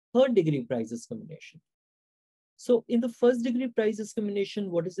third degree price discrimination. So in the first degree price discrimination,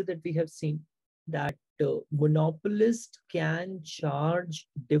 what is it that we have seen? That monopolist can charge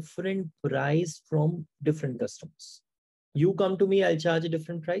different price from different customers. You come to me, I'll charge a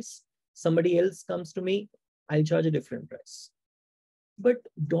different price. Somebody else comes to me, I'll charge a different price. But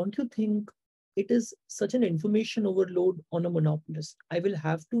don't you think it is such an information overload on a monopolist? I will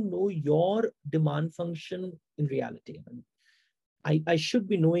have to know your demand function in reality. I should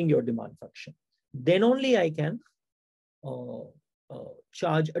be knowing your demand function. Then only I can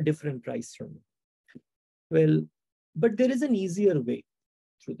charge a different price from you. Well, but there is an easier way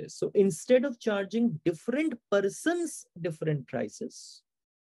through this. So instead of charging different persons different prices,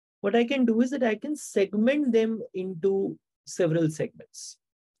 what I can do is that I can segment them into several segments.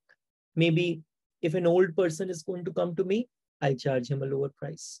 Maybe if an old person is going to come to me, I'll charge him a lower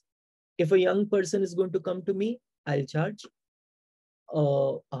price. If a young person is going to come to me, I'll charge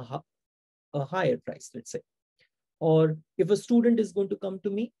a higher price, let's say. Or if a student is going to come to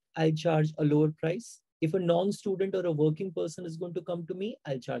me, I'll charge a lower price. If a non-student or a working person is going to come to me,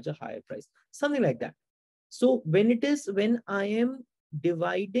 I'll charge a higher price, something like that. So when I am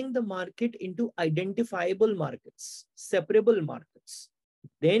dividing the market into identifiable markets, separable markets,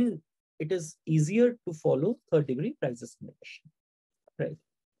 then it is easier to follow third degree price discrimination, right?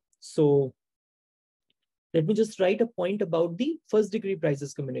 So let me just write a point about the first degree price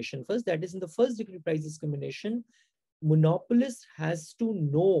discrimination first. That is, in the first degree price discrimination, monopolist has to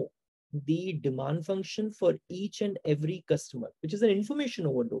know the demand function for each and every customer, which is an information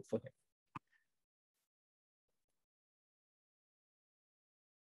overload for him.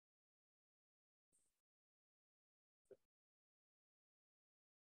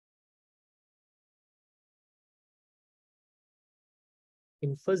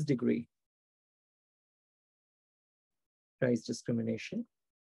 In first degree price discrimination,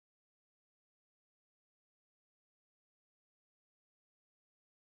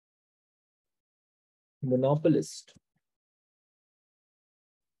 monopolist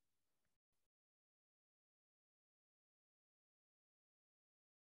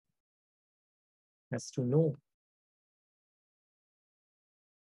has to know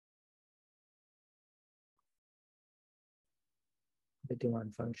the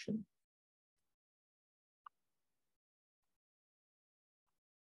demand function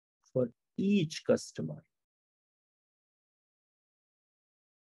for each customer,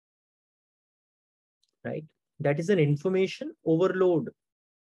 right? That is an information overload.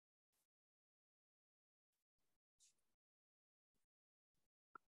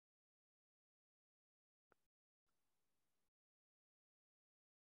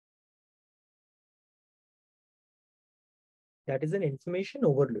 That is an information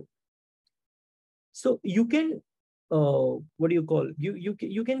overload. So you can, what do you call?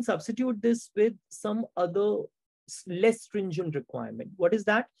 You can substitute this with some other less stringent requirement. What is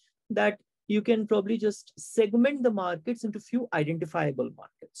that? That you can probably just segment the markets into few identifiable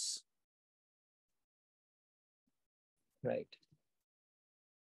markets, right?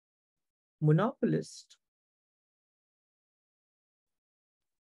 Monopolist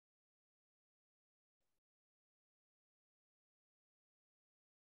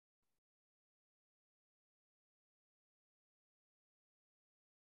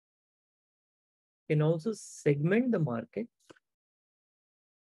can also segment the market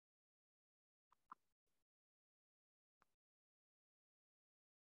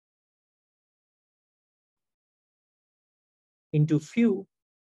into few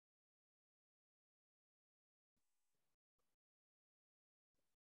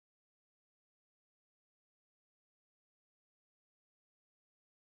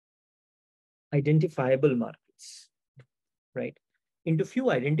identifiable markets, right? Into few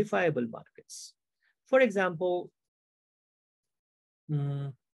identifiable markets. For example,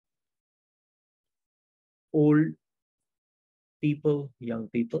 old people, young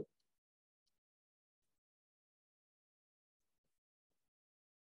people,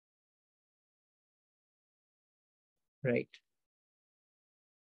 right?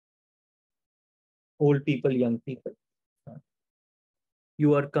 Old people, young people.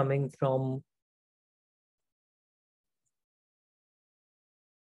 You are coming from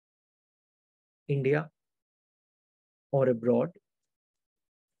India or abroad,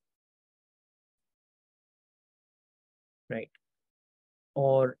 right?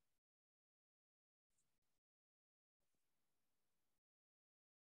 Or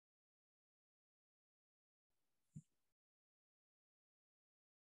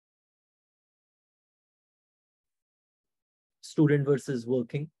student versus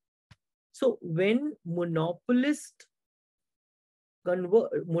working. So when monopolist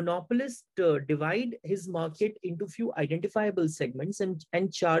monopolist divide his market into few identifiable segments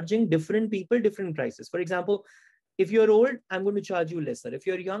and charging different people different prices. For example, if you're old, I'm going to charge you lesser. If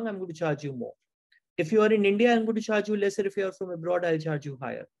you're young, I'm going to charge you more. If you are in India, I'm going to charge you lesser. If you're from abroad, I'll charge you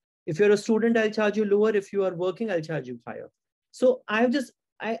higher. If you're a student, I'll charge you lower. If you are working, I'll charge you higher. So I'm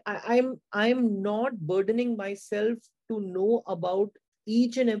not burdening myself to know about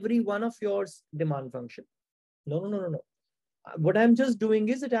each and every one of your demand function. No. What I'm just doing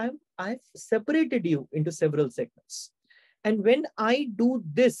is that I've separated you into several segments. And when I do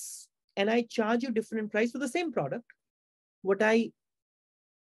this and I charge you different price for the same product, what I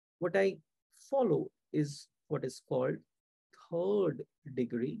follow is what is called third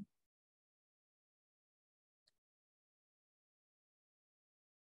degree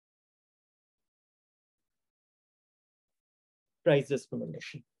price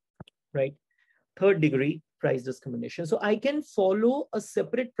discrimination, right? Third degree price discrimination. So I can follow a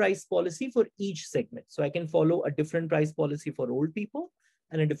separate price policy for each segment. So I can follow a different price policy for old people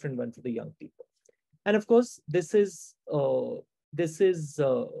and a different one for the young people. And of course, this is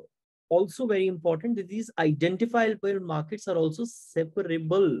also very important that these identifiable markets are also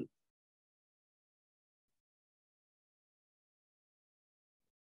separable.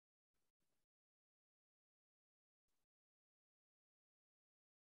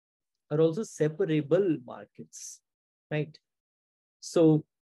 Are also separable markets, right? So,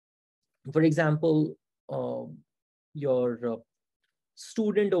 for example, your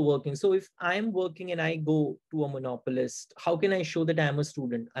student or working. So if I'm working and I go to a monopolist, how can I show that I'm a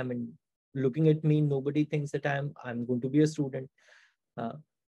student? I mean, looking at me, nobody thinks that I'm going to be a student.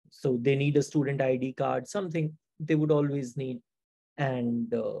 So they need a student ID card, something they would always need. And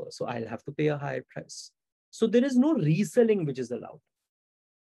so I'll have to pay a higher price. So there is no reselling which is allowed,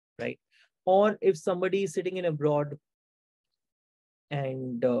 right? Or if somebody is sitting in abroad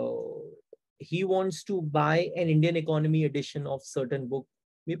and he wants to buy an Indian economy edition of certain book,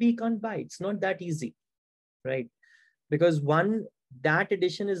 maybe he can't buy. It's not that easy, right? Because one, that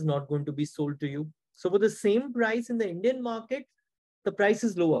edition is not going to be sold to you. So for the same price in the Indian market, the price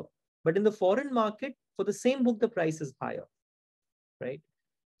is lower. But in the foreign market, for the same book, the price is higher, right?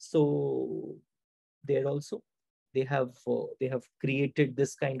 So there also, they have created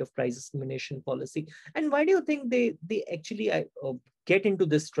this kind of price discrimination policy. And why do you think they actually get into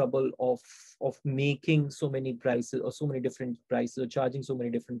this trouble of making so many prices or so many different prices or charging so many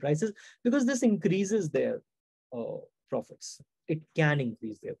different prices? Because this increases their profits. It can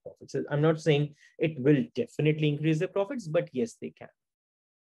increase their profits. I'm not saying it will definitely increase their profits, but yes, they can.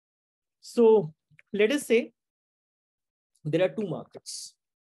 So let us say there are two markets.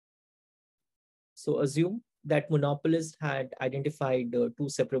 So assume that monopolist had identified two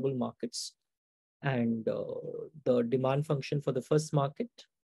separable markets, and the demand function for the first market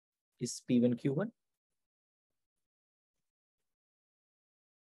is P1, Q1.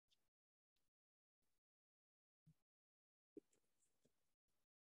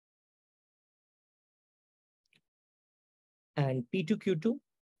 And P2, Q2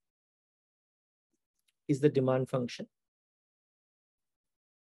 is the demand function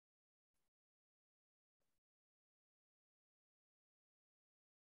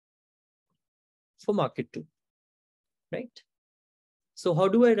for market 2, right? So how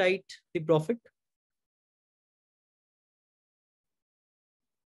do I write the profit?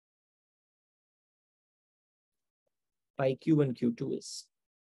 Pi Q1, Q2 is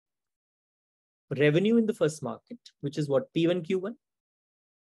revenue in the first market, which is what? P1, Q1,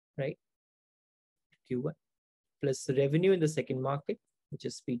 right? Q1 plus revenue in the second market, which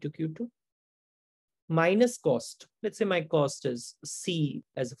is P2, Q2, minus cost. Let's say my cost is C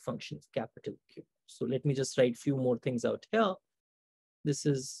as a function of capital Q. So let me just write a few more things out here. This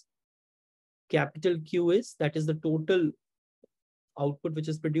is capital Q that is the total output which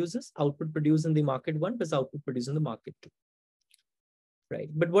is produces, output produced in the market 1 plus output produced in the market 2. Right.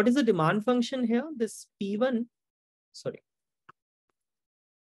 But what is the demand function here? This P1, sorry.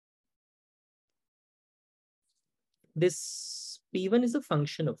 This P1 is a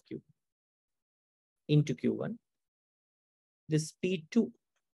function of Q into Q1. This P2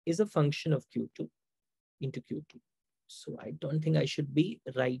 is a function of Q2 into Q2. So I don't think I should be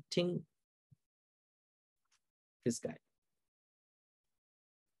writing this guy.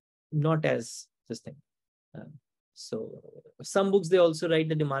 Not as this thing. So some books, they also write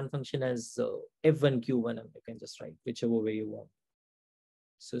the demand function as F1 Q1, and you can just write whichever way you want.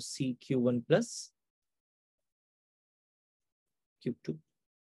 So C Q1 plus Q2.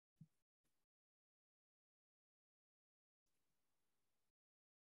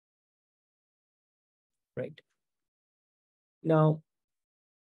 Right. Now,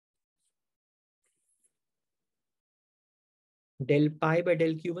 del pi by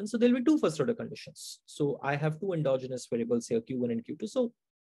del Q1. So there'll be two first order conditions. So I have two endogenous variables here, Q1 and Q2. So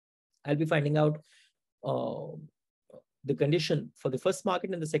I'll be finding out the condition for the first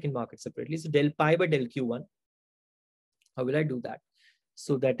market and the second market separately. So del pi by del Q1. How will I do that?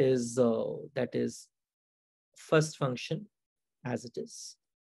 So that is first function as it is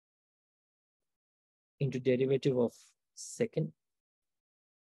into derivative of second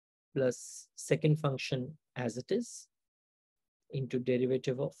plus second function as it is into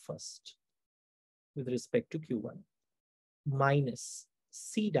derivative of first with respect to Q1 minus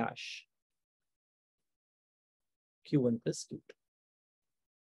C dash Q1 plus Q2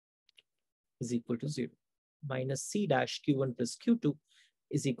 is equal to 0 minus C dash Q1 plus Q2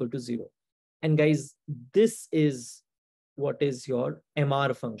 is equal to 0. And guys, this is what is your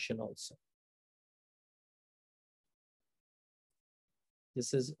MR function also.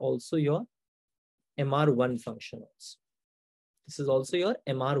 This is also your MR1 function also. This is also your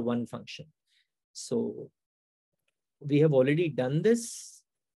MR1 function. So we have already done this,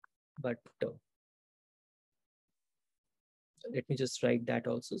 but let me just write that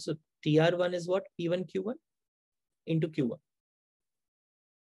also. So TR1 is what? P1 Q1 into Q1.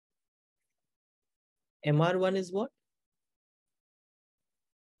 MR1 is what?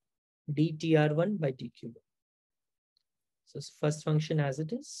 dTR1 by dQ1. So first function as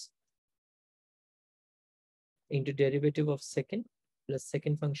it is into derivative of second plus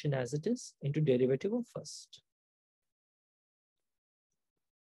second function as it is into derivative of first.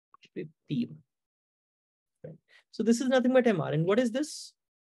 It should be P1. Right. So this is nothing but MR. And what is this?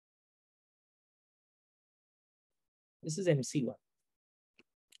 This is MC1.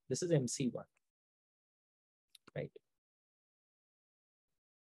 This is MC1. Right.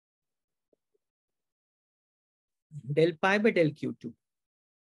 Del pi by del Q2.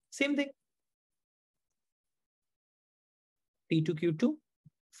 Same thing. P2 Q2,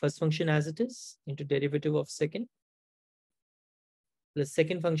 first function as it is into derivative of second plus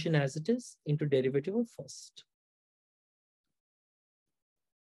second function as it is into derivative of first.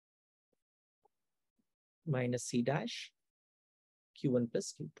 Minus C dash Q1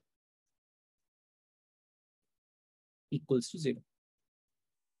 plus Q2 equals to 0.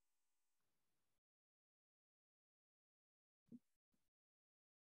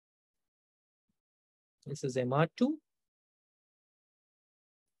 This is MR2.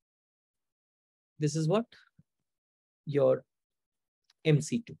 This is what? Your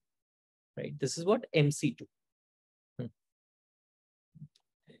MC2, right? This is what? MC2.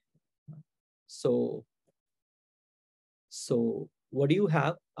 So what do you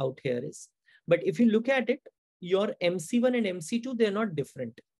have out here is, but if you look at it, your MC1 and MC2, they're not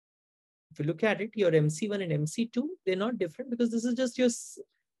different. If you look at it, your MC1 and MC2, they're not different because this is just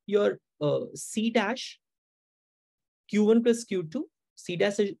your C dash Q1 plus Q2. C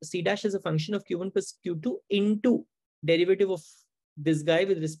dash is a function of Q1 plus Q2 into derivative of this guy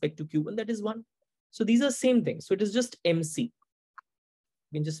with respect to Q1, that is 1. So these are same things. So it is just MC.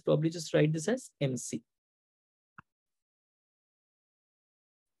 We can just probably just write this as MC.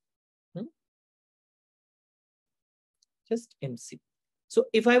 Just MC. So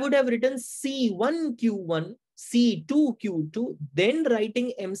if I would have written C1 Q1, C2 Q2, then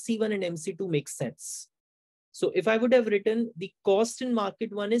writing MC1 and MC2 makes sense. So if I would have written the cost in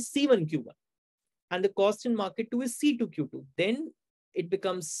market 1 is C1 Q1 and the cost in market 2 is C2 Q2, then it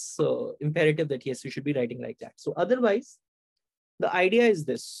becomes imperative that yes, we should be writing like that. So otherwise, the idea is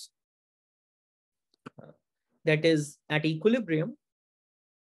this, that is at equilibrium,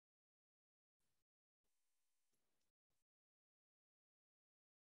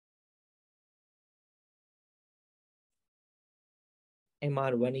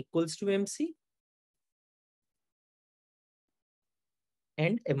 MR1 equals to MC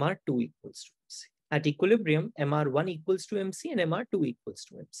and MR2 equals to MC. At equilibrium, MR1 equals to MC and MR2 equals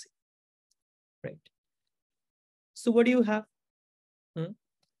to MC. Right. So what do you have?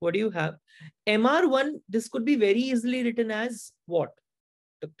 What do you have? MR1, this could be very easily written as what?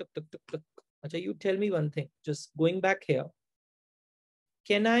 Achha, you tell me one thing, just going back here.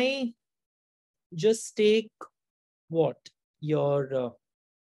 Can I just take what? Your,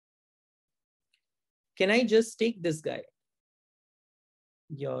 can I just take this guy?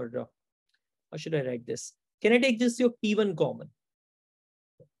 Your, how should I write this? Can I take just your P1 common?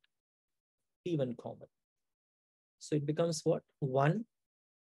 P1 common. So it becomes what? 1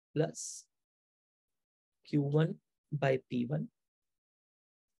 plus Q1 by P1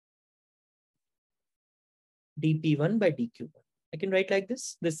 dP1 by dQ1. I can write like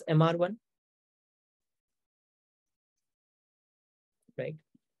this MR1. Right?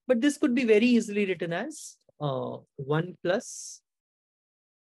 But this could be very easily written as 1 plus,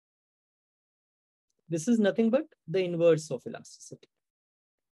 this is nothing but the inverse of elasticity.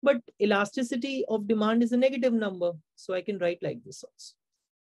 But elasticity of demand is a negative number. So I can write like this also.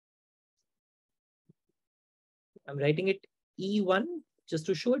 I'm writing it E1 just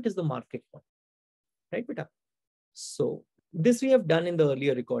to show it is the market one. Right, beta? So this we have done in the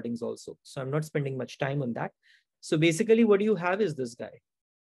earlier recordings also. So I'm not spending much time on that. So basically what you have is this guy.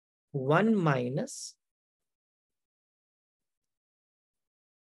 1 minus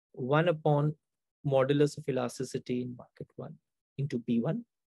 1 upon modulus of elasticity in market 1 into P1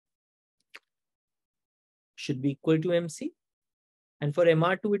 should be equal to MC. And for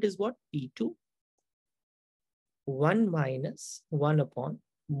MR2, it is what? P2. 1 minus 1 upon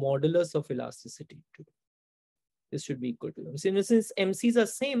modulus of elasticity 2. This should be equal to MC. Since MCs are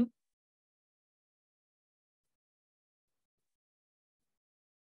same,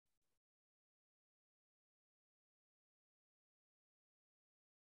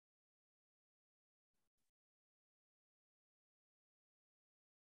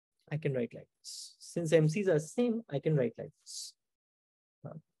 I can write like this. Since MCs are same, I can write like this.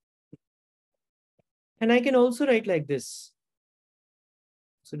 And I can also write like this.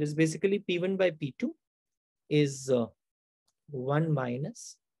 So this is basically P1 by P2 is 1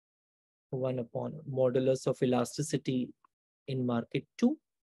 minus 1 upon modulus of elasticity in market 2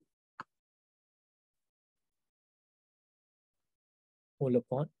 whole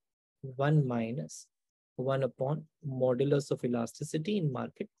upon 1 minus 1 upon modulus of elasticity in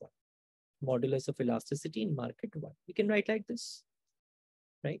market 1. Modulus of elasticity in market 1. We can write like this,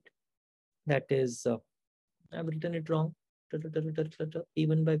 right? That is, I've written it wrong.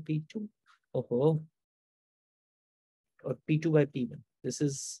 P1 by P2. Oh, or P2 by P1. This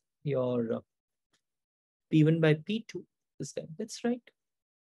is your P1 by P2. This guy. That's right.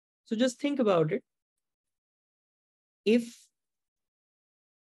 So just think about it. If,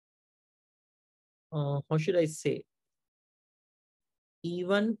 how should I say?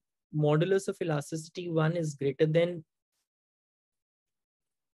 E1 modulus of elasticity 1 is greater than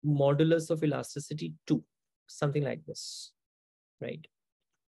modulus of elasticity 2. Something like this, right?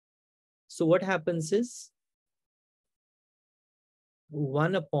 So what happens is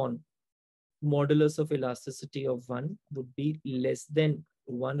 1 upon modulus of elasticity of 1 would be less than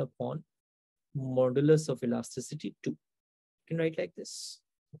 1 upon modulus of elasticity 2. You can write like this.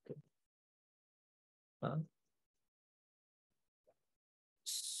 Okay.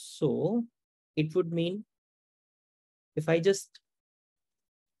 So it would mean if I just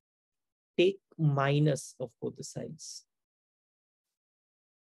take minus of both the sides,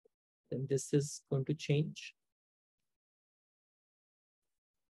 then this is going to change.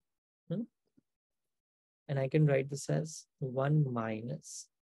 And I can write this as 1 minus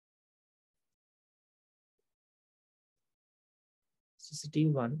elasticity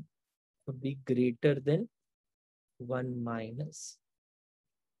 1 would be greater than 1 minus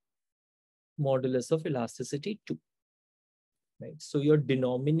modulus of elasticity 2. Right? So your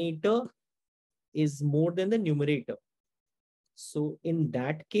denominator is more than the numerator. So in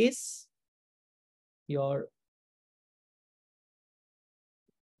that case, your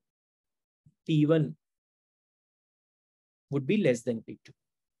P1 would be less than P2.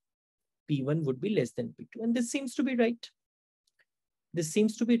 P1 would be less than P2. And this seems to be right. This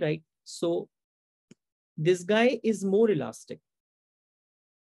seems to be right. So this guy is more elastic.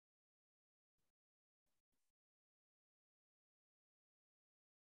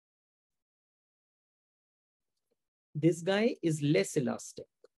 This guy is less elastic.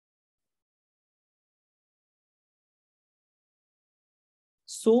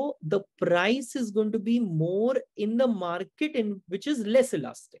 So the price is going to be more in the market in which is less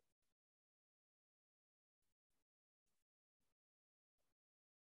elastic.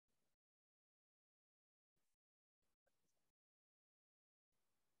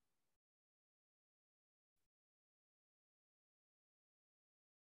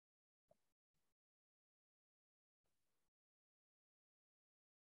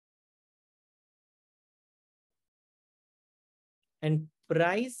 And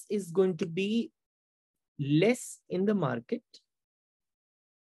price is going to be less in the market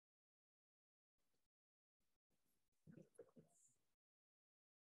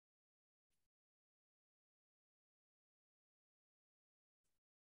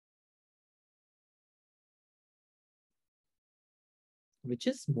which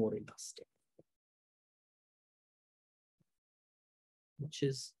is more elastic. Which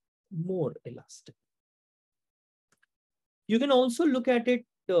is more elastic. You can also look at it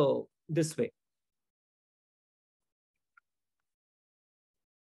this way.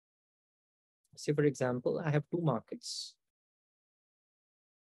 Say, for example, I have two markets.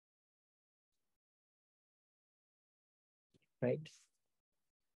 Right?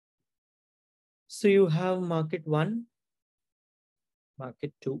 So you have market 1,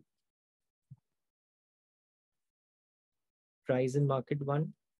 market 2, price in market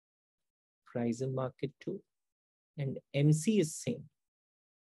 1, price in market 2, and MC is same.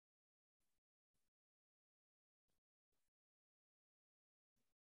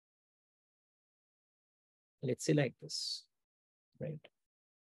 Let's say like this, right?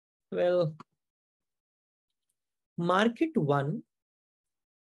 Well, market 1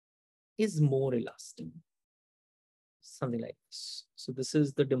 is more elastic, something like this. So this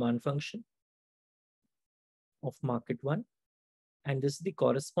is the demand function of market 1, and this is the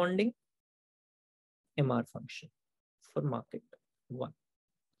corresponding MR function for market 1.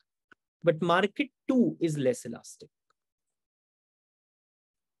 But market 2 is less elastic.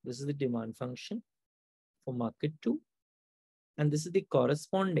 This is the demand function for market 2, and this is the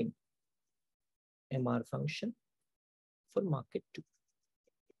corresponding MR function for market 2.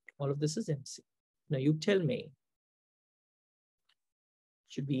 All of this is MC. Now you tell me, it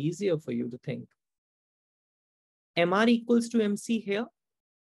should be easier for you to think. MR equals to MC here.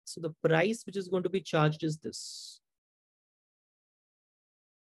 So the price which is going to be charged is this.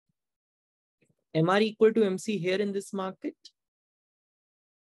 MR equal to MC here in this market.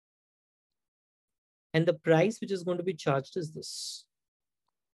 And the price which is going to be charged is this.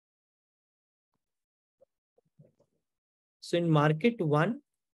 So in market 1,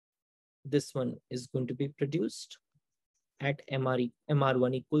 this one is going to be produced at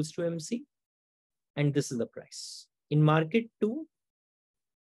MR1 equals to MC. And this is the price. In market 2,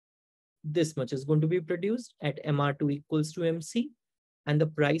 this much is going to be produced at MR2 equals to MC. And the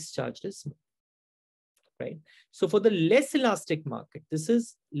price charged is more. Right? So for the less elastic market, this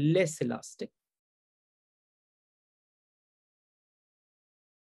is less elastic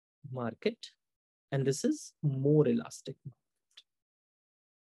market, and this is more elastic market.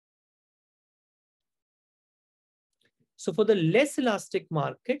 So for the less elastic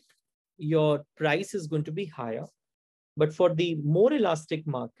market, your price is going to be higher, but for the more elastic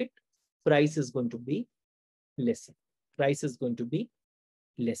market, price is going to be lesser. Price is going to be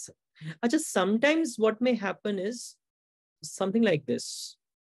lesser. Just sometimes what may happen is something like this.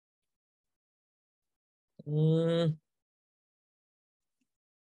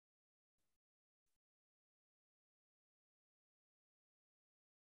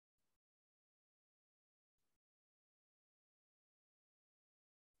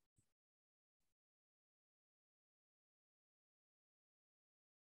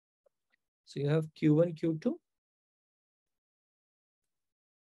 So you have Q1, Q2,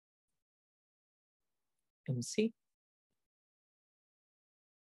 MC,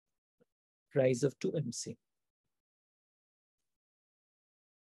 price of 2 MC.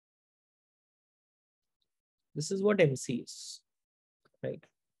 This is what MC is, right?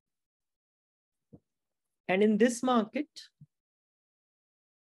 And in this market,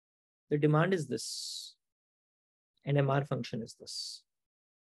 the demand is this, and MR function is this.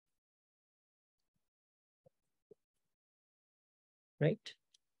 Right?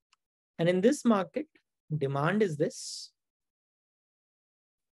 And in this market, demand is this,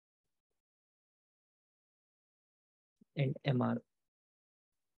 and MR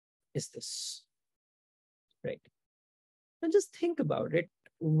is this. Right? Now just think about it.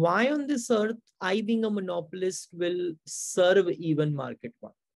 Why on this earth, I being a monopolist will serve even market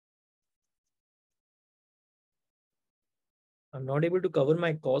 1? I'm not able to cover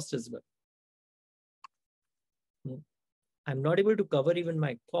my cost as well. I'm not able to cover even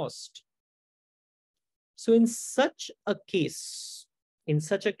my cost. So in such a case,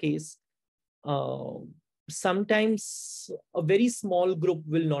 sometimes a very small group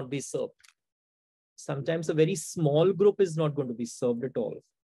will not be served. Sometimes a very small group is not going to be served at all,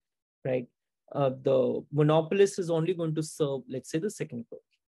 right? The monopolist is only going to serve, let's say, the second group.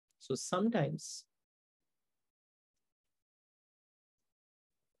 So sometimes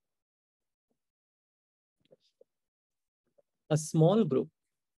a small group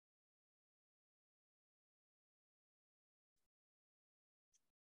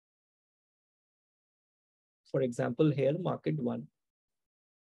for example, here market 1,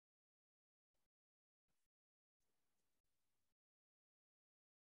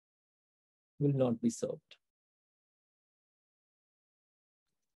 will not be served.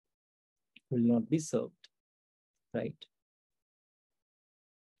 Will not be served, right?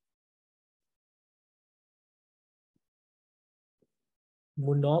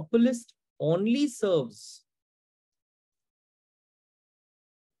 Monopolist only serves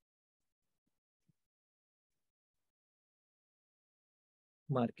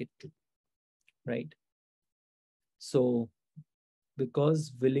market 2, right? So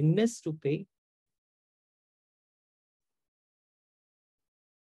because willingness to pay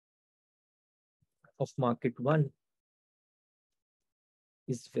of market 1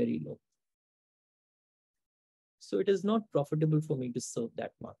 is very low. So it is not profitable for me to serve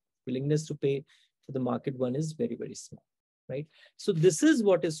that market. Willingness to pay for the market 1 is very, very small, right? So this is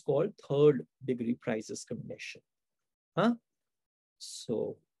what is called third degree price discrimination. Huh?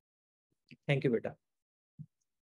 So thank you, Beta.